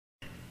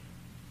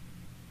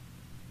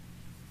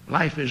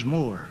Life is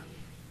more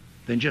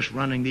than just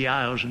running the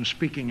aisles and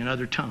speaking in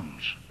other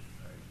tongues.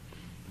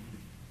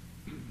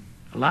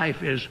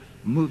 Life is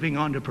moving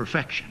on to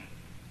perfection,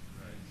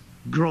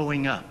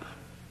 growing up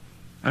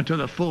unto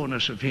the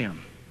fullness of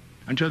Him,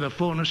 unto the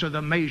fullness of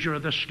the measure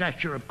of the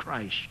stature of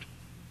Christ.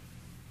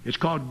 It's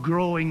called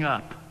growing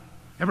up.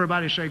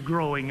 Everybody say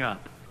growing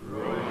up.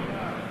 Growing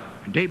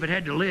up. And David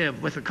had to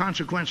live with the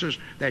consequences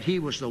that he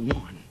was the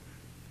one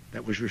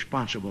that was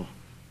responsible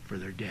for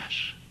their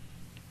deaths.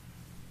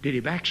 Did he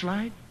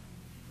backslide?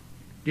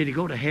 Did he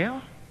go to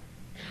hell?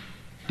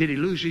 Did he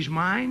lose his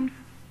mind?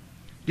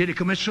 Did he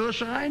commit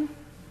suicide?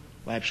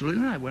 Well,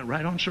 absolutely not. He went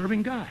right on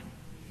serving God.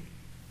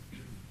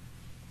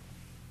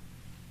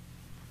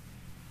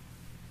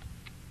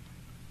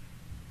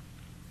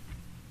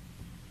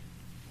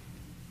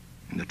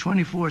 In the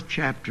 24th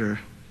chapter,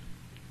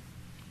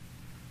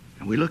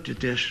 and we looked at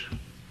this,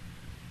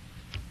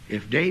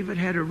 if David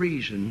had a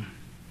reason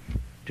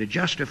to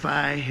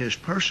justify his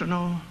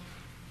personal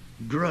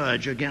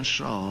grudge against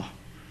Saul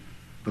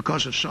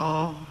because of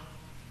Saul's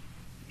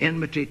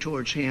enmity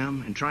towards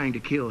him and trying to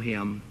kill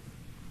him,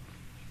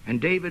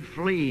 and David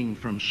fleeing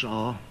from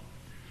Saul,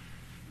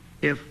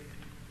 if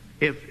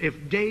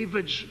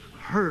David's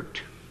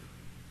hurt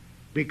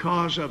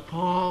because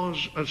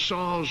of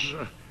Saul's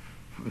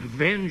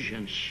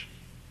vengeance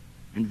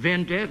and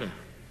vendetta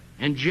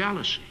and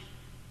jealousy.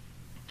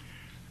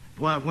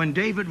 Well, when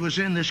David was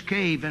in this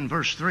cave in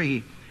verse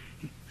 3,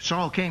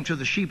 Saul came to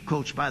the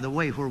sheepcotes by the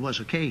way where was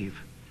a cave.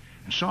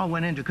 And Saul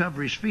went in to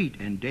cover his feet,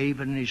 and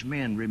David and his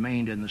men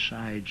remained in the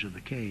sides of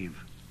the cave.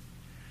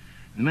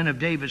 The men of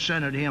David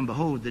said unto him,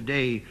 Behold, the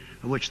day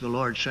of which the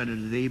Lord said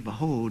unto thee,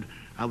 Behold,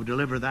 I will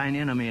deliver thine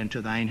enemy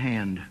into thine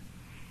hand,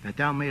 that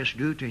thou mayest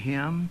do to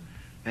him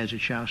as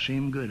it shall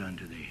seem good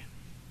unto thee.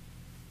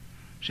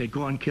 He said,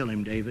 Go and kill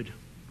him, David.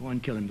 Go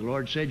and kill him. The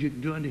Lord said you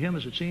can do unto him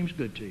as it seems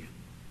good to you.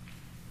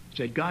 He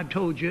said, God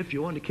told you if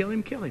you want to kill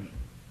him, kill him.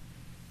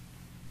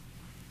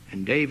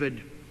 And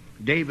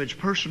David's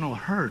personal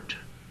hurt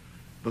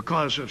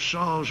because of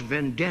Saul's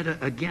vendetta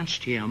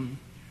against him,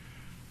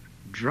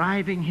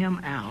 driving him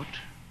out,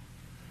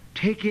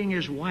 taking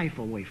his wife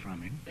away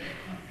from him,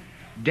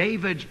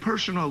 David's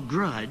personal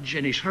grudge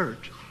and his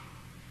hurt.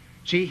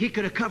 See, he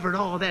could have covered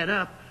all that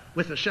up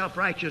with a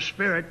self-righteous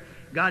spirit,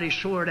 got his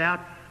sword out,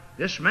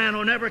 this man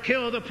will never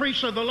kill the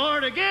priest of the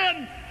Lord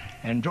again,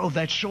 and drove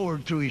that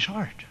sword through his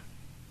heart.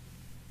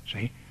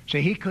 See,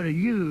 he could have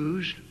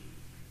used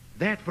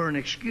that for an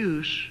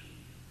excuse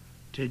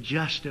to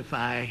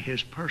justify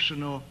his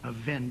personal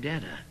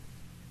vendetta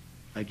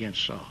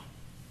against Saul.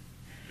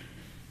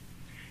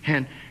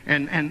 And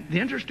the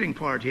interesting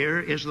part here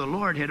is the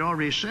Lord had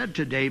already said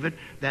to David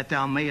that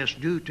thou mayest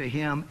do to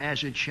him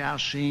as it shall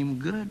seem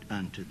good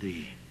unto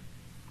thee.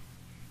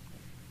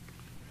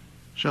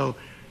 So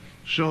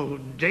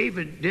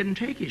David didn't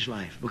take his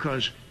life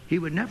because he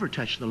would never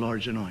touch the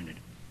Lord's anointed.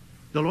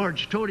 The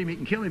Lord's told him he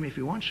can kill him if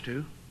he wants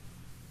to.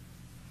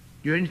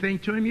 Do anything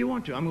to him you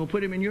want to. I'm going to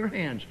put him in your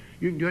hands.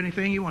 You can do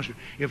anything you want to.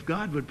 If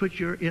God would put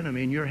your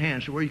enemy in your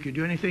hands to where you could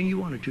do anything you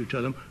wanted to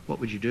them, what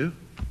would you do?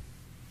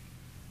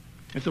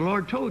 If the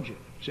Lord told you,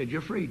 said,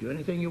 you're free, do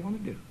anything you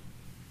want to do.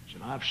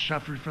 Said, I've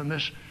suffered from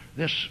this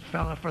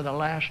fella for the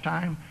last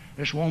time.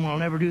 This woman will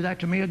never do that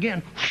to me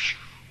again.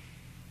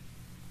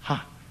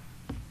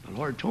 The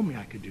Lord told me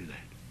I could do that.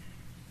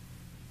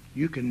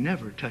 You can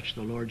never touch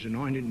the Lord's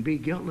anointed and be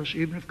guiltless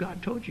even if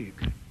God told you you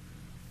could.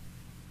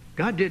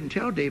 God didn't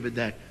tell David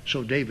that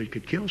so David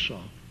could kill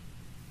Saul.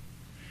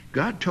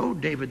 God told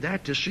David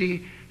that to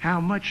see how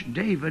much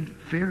David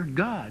feared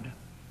God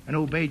and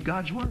obeyed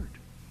God's word.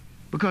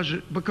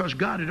 Because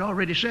God had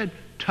already said,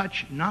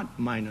 touch not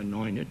mine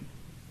anointed,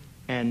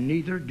 and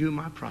neither do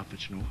my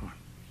prophets no harm.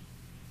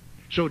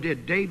 So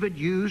did David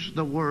use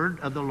the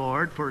word of the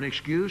Lord for an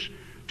excuse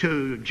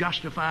to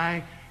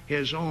justify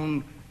his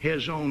own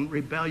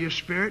rebellious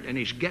spirit and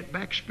his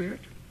get-back spirit?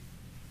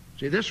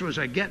 See, this was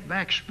a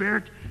get-back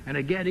spirit and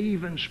a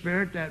get-even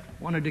spirit that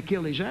wanted to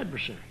kill his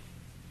adversary.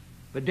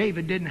 But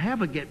David didn't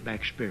have a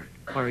get-back spirit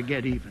or a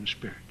get-even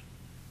spirit.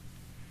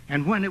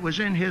 And when it was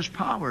in his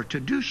power to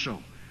do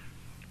so,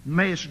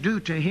 mayest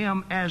do to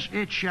him as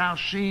it shall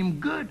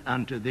seem good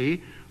unto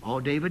thee. All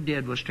David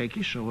did was take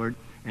his sword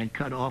and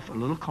cut off a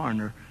little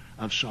corner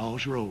of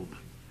Saul's robe.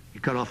 He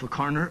cut off a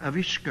corner of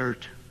his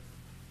skirt.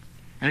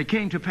 And it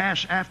came to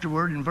pass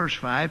afterward in verse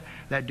 5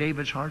 that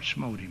David's heart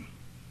smote him.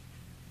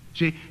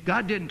 See,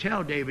 God didn't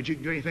tell David you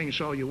can do anything to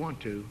Saul you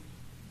want to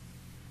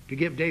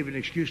give David an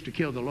excuse to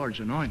kill the Lord's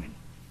anointed.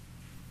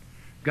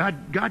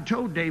 God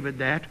told David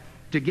that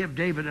to give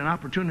David an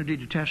opportunity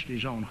to test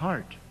his own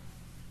heart.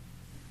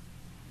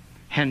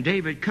 And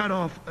David cut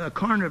off a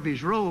corner of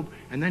his robe,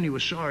 and then he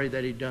was sorry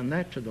that he'd done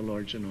that to the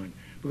Lord's anointed.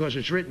 Because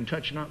it's written,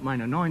 touch not mine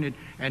anointed,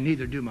 and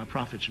neither do my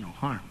prophets no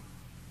harm.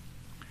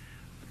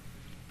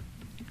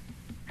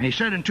 And he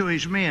said unto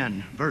his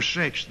men, verse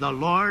 6, the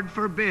Lord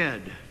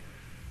forbid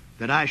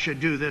that I should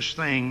do this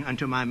thing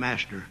unto my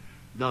master,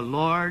 the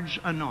Lord's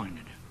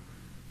anointed.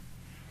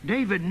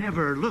 David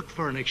never looked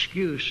for an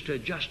excuse to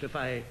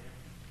justify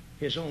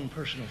his own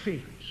personal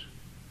feelings.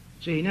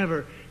 See,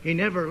 he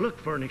never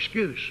looked for an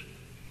excuse.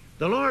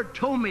 The Lord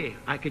told me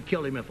I could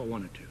kill him if I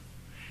wanted to.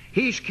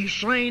 He's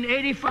slain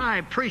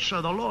 85 priests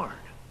of the Lord.